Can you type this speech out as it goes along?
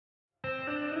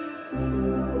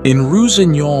In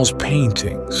Rusiñol's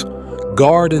paintings,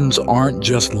 gardens aren't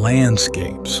just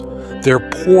landscapes, they're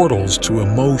portals to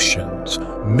emotions,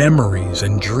 memories,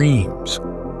 and dreams.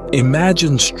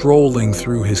 Imagine strolling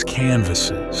through his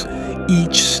canvases,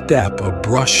 each step a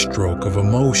brushstroke of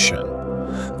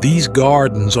emotion. These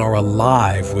gardens are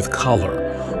alive with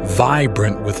color,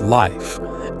 vibrant with life,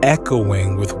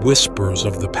 echoing with whispers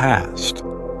of the past.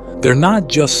 They're not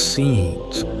just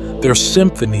scenes, they're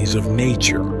symphonies of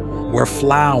nature, where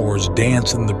flowers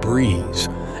dance in the breeze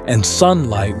and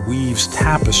sunlight weaves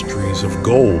tapestries of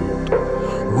gold.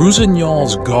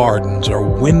 Rusiñol's gardens are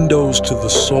windows to the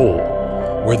soul,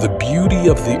 where the beauty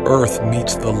of the earth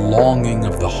meets the longing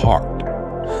of the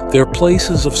heart. They're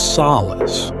places of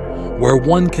solace, where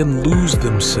one can lose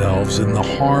themselves in the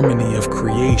harmony of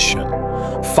creation,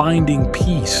 finding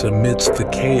peace amidst the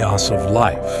chaos of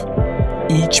life.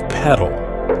 Each petal,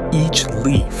 each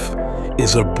leaf,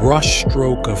 is a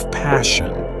brushstroke of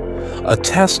passion, a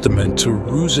testament to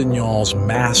Rusiñol's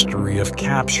mastery of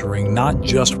capturing not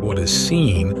just what is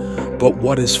seen, but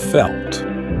what is felt.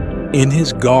 In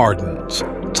his gardens,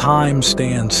 time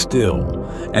stands still,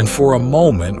 and for a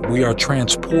moment we are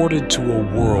transported to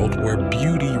a world where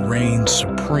beauty reigns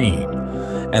supreme,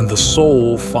 and the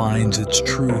soul finds its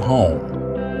true home.